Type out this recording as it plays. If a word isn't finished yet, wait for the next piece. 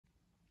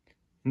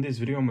In this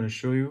video, I'm going to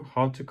show you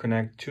how to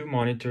connect two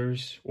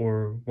monitors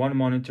or one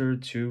monitor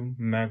to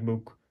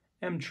MacBook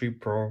M3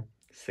 Pro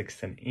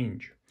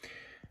 16-inch.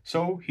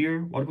 So here,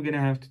 what we're going to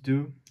have to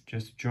do,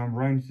 just to jump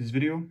right into this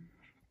video,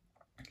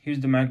 here's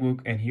the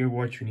MacBook and here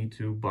what you need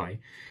to buy.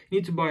 You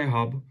need to buy a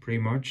hub pretty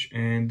much,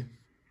 and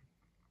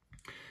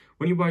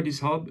when you buy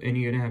this hub, and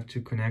you're going to have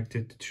to connect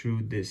it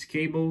through this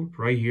cable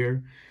right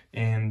here,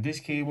 and this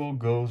cable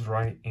goes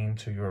right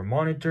into your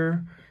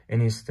monitor,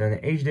 and it's the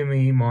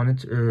HDMI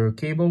monitor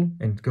cable,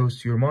 and it goes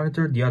to your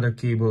monitor. The other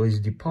cable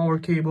is the power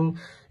cable,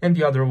 and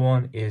the other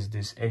one is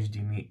this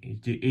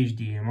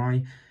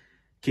HDMI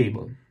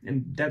cable.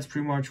 And that's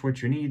pretty much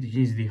what you need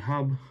is the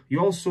hub.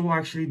 You also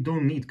actually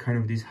don't need kind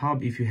of this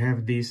hub if you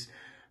have this,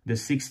 the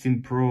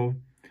 16 Pro,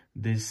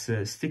 this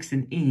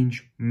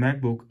 16-inch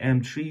MacBook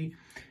M3,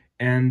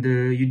 and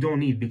you don't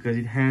need, because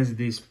it has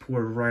this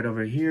port right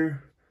over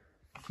here.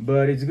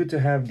 But it's good to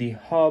have the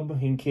hub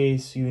in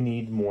case you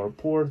need more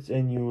ports,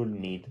 and you will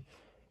need,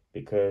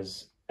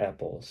 because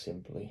Apple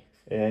simply.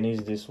 And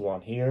is this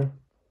one here.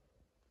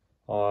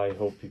 I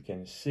hope you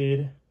can see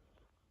it.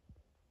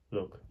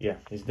 Look, yeah,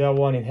 it's that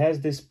one. It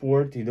has this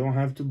port. You don't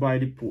have to buy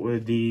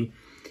the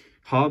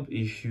hub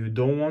if you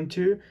don't want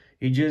to.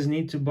 You just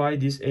need to buy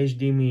this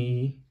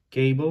HDMI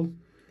cable,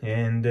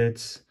 and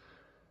that's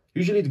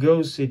usually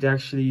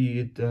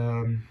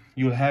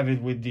you'll have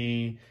it with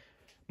the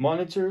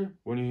monitor.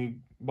 When you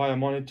buy a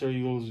monitor,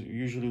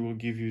 usually will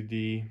give you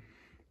the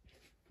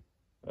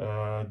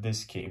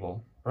this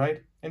cable,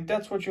 right? And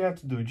that's what you have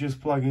to do. Just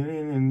plug it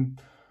in,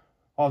 and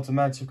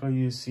automatically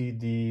you see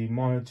the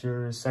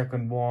monitor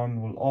second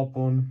one will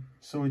open.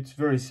 So it's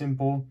very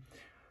simple.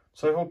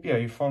 So I hope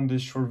you found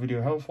this short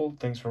video helpful.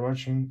 Thanks for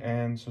watching,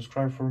 and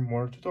subscribe for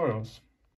more tutorials.